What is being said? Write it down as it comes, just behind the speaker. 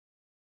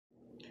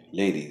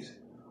Ladies,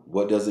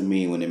 what does it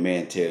mean when a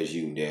man tells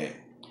you that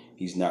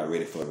he's not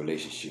ready for a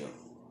relationship?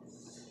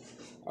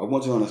 I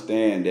want you to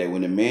understand that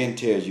when a man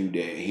tells you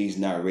that he's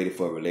not ready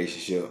for a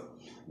relationship,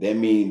 that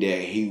means that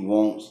he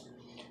wants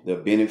the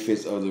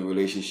benefits of the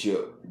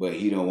relationship, but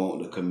he don't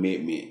want the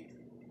commitment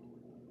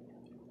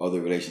of the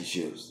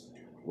relationships.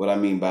 What I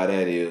mean by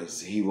that is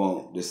he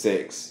want the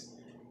sex,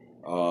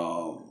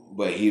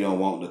 but he don't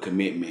want the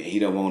commitment. He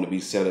don't want to be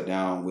settled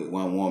down with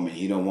one woman.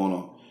 He don't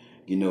want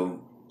to,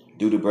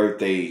 do the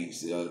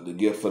birthdays, the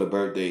gift for the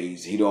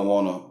birthdays. He don't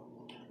want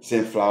to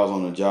send flowers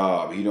on the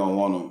job. He don't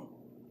want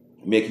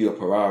to make you a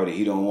priority.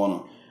 He don't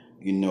want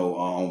to,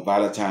 on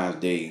Valentine's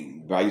Day,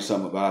 buy you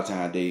something on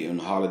Valentine's Day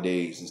and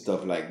holidays and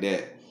stuff like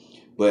that.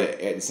 But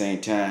at the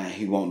same time,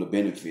 he want the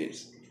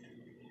benefits.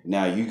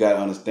 Now you got to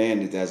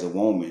understand this as a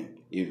woman.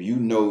 If you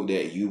know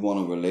that you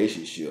want a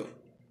relationship,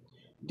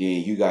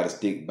 then you got to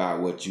stick by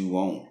what you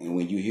want. And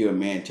when you hear a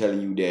man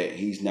telling you that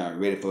he's not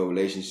ready for a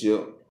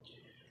relationship,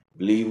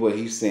 believe what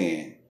he's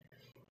saying.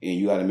 And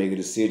you got to make a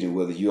decision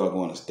whether you are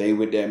going to stay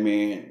with that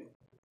man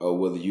or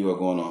whether you are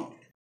going to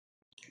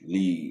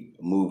leave,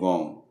 move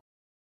on.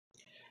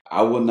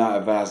 I would not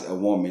advise a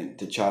woman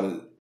to try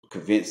to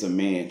convince a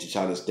man to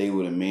try to stay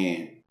with a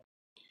man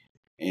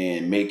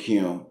and make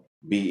him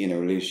be in a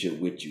relationship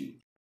with you.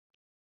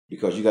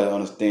 Because you got to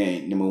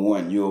understand, number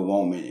one, you're a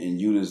woman and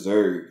you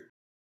deserve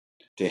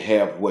to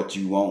have what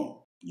you want.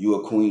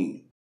 You're a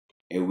queen.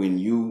 And when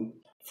you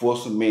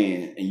force a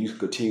man and you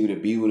continue to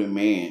be with a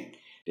man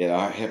that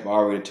I have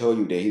already told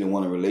you that he don't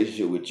want a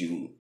relationship with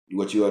you,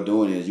 what you are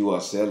doing is you are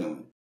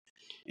settling.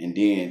 And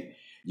then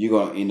you're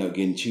going to end up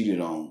getting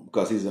cheated on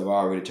because he's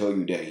already told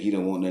you that he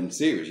don't want nothing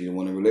serious. He don't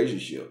want a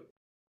relationship.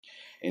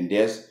 And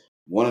that's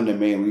one of the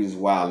main reasons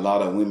why a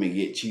lot of women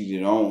get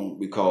cheated on,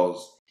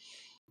 because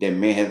that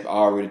man has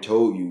already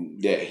told you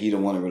that he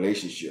don't want a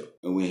relationship.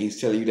 And when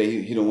he's telling you that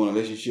he don't want a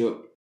relationship,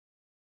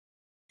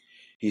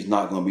 he's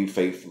not going to be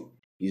faithful.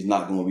 He's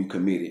not going to be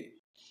committed.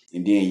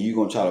 And then you're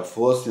going to try to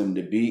force him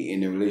to be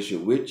in a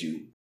relationship with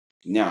you.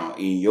 Now,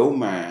 in your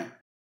mind,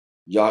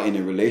 y'all in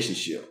a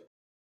relationship.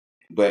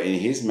 But in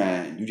his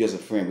mind, you just a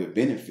friend with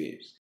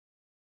benefits.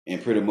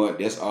 And pretty much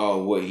that's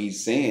all what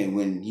he's saying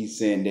when he's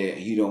saying that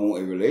he don't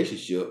want a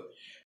relationship.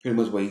 Pretty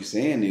much what he's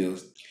saying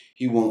is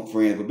he wants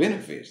friends with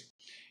benefits.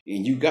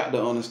 And you got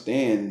to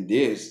understand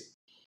this.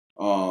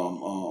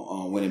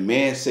 When a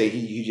man say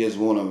he just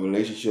want a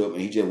relationship and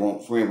he just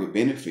want friend with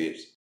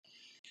benefits,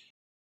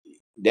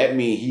 that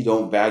means he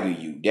don't value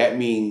you. That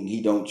means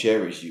he don't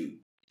cherish you.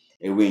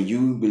 And when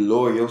you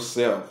lower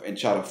yourself and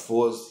try to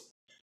force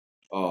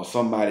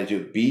somebody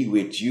to be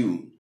with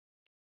you,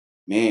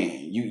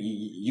 man,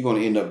 you're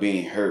gonna end up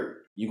being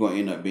hurt. You're gonna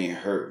end up being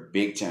hurt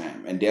big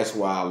time. And that's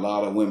why a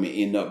lot of women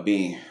end up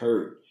being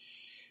hurt,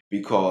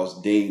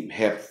 because they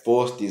have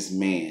forced this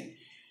man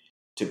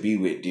to be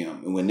with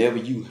them. And whenever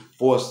you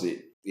force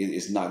it,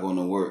 it's not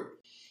gonna work.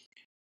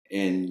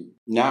 And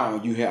now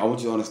I want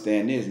you to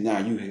understand this. Now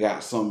you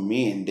got some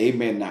men, they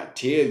may not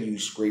tell you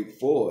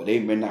straightforward. They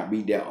may not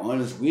be that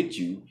honest with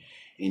you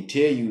and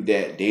tell you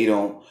that they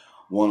don't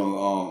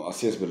want a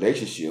serious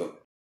relationship.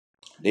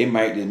 They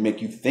might just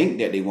make you think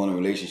that they want a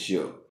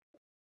relationship,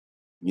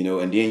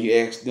 and then you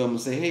ask them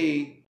and say,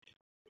 hey,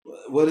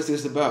 what is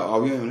this about? Are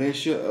we in a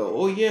relationship?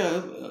 Oh,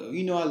 yeah,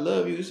 I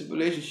love you. It's a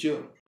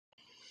relationship.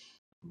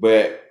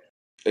 But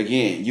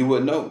again, you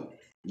would know.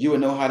 You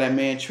would know how that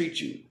man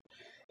treats you.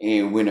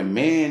 And when a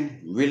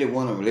man really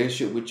want a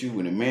relationship with you,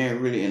 when a man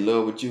really in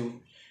love with you,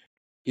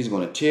 he's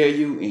going to tell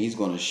you and he's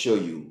going to show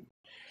you.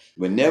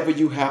 Whenever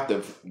you have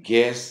to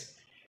guess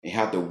and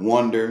have to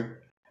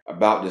wonder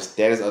about the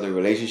status of the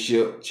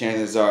relationship,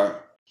 chances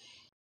are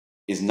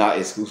it's not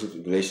exclusive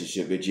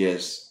relationship. It's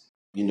just,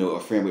 a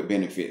friend with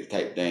benefits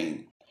type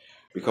thing.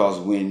 Because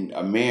when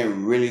a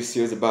man really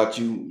serious about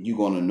you, you're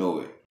going to know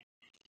it.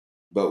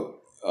 But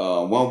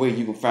one way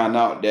you can find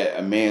out that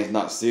a man's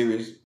not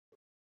serious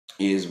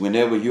is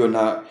whenever you're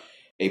not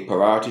a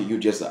priority, you're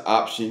just an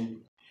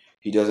option.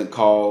 He doesn't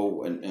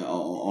call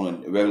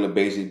on a regular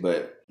basis,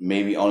 but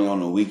maybe only on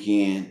the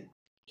weekend.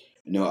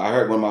 I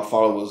heard one of my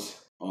followers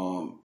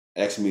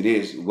ask me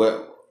this: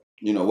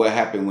 what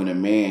happened when a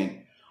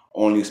man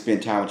only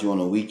spend time with you on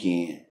the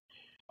weekend?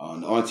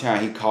 The only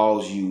time he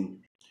calls you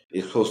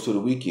is close to the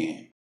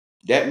weekend.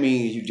 That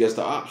means you're just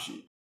an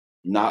option,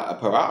 not a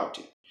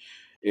priority.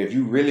 If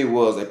you really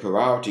was a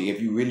priority,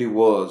 if you really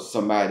was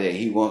somebody that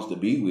he wants to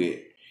be with,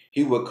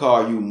 he would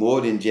call you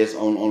more than just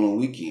on a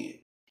weekend.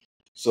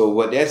 So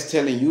what that's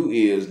telling you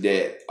is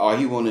that all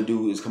he want to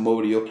do is come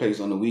over to your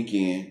place on the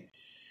weekend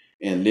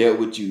and live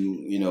with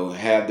you,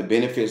 have the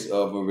benefits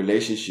of a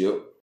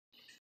relationship.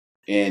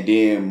 And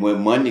then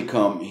when Monday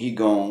come, he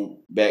gone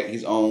back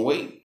his own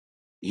way,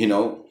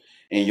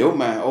 In your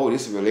mind, oh,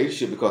 this is a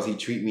relationship because he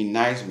treat me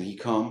nice when he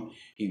come,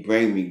 he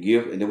bring me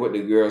gift. And then what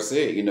the girl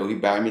said, he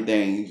buy me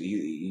things,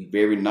 he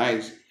very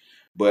nice,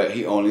 but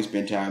he only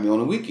spend time with me on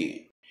the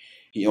weekend.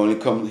 He only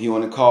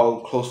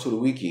call close to the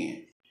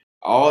weekend.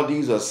 All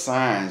these are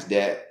signs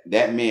that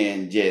that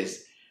man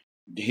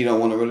he don't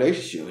want a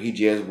relationship. He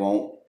just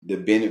want the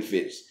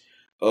benefits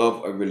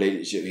of a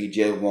relationship. He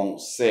just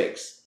wants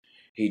sex.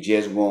 He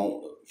just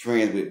wants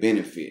friends with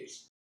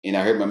benefits. And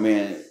I heard my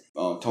man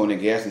Tony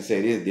Gaston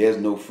say this: there's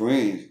no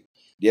friends,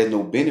 there's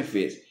no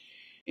benefits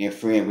in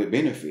friends with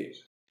benefits.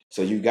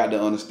 So you got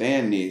to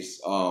understand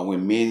this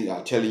when men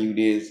are telling you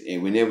this,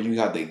 and whenever you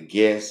have to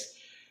guess,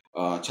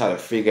 try to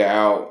figure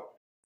out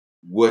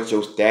what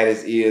your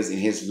status is in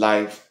his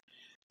life,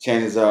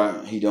 chances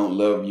are he don't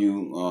love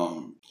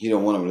you. He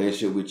don't want a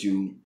relationship with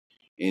you.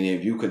 And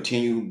if you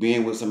continue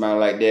being with somebody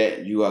like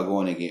that, you are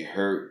going to get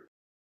hurt.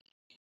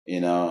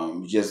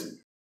 And just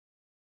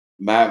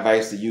my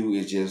advice to you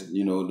is just,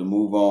 to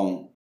move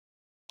on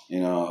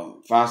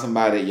and find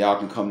somebody that y'all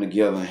can come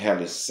together and have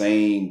the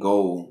same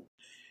goal,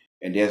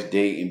 and that's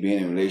date and being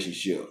in a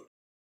relationship.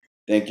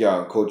 Thank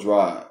y'all, Coach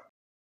Rod.